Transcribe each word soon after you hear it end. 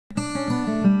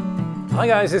Hi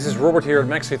guys, this is Robert here at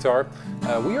Max Guitar.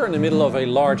 We are in the middle of a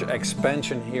large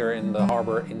expansion here in the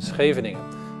harbor in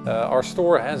Scheveningen. Our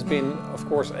store has been, of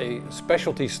course, a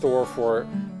specialty store for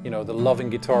the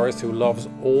loving guitarist who loves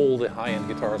all the high-end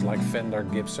guitars like Fender,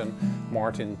 Gibson,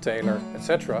 Martin, Taylor,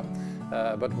 etc.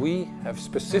 But we have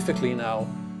specifically now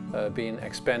been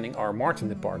expanding our Martin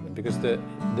department because the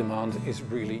demand is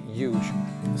really huge.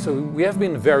 So we have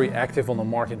been very active on the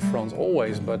Martin front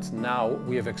always, but now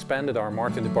we have expanded our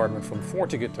Martin department from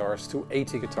 40 guitars to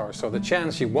 80 guitars. So the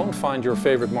chance you won't find your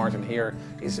favorite Martin here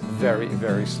is very,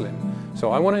 very slim.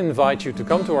 So I want to invite you to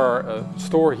come to our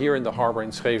store here in the harbor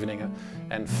in Scheveningen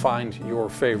and find your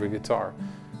favorite guitar.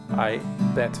 I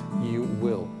bet you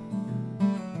will.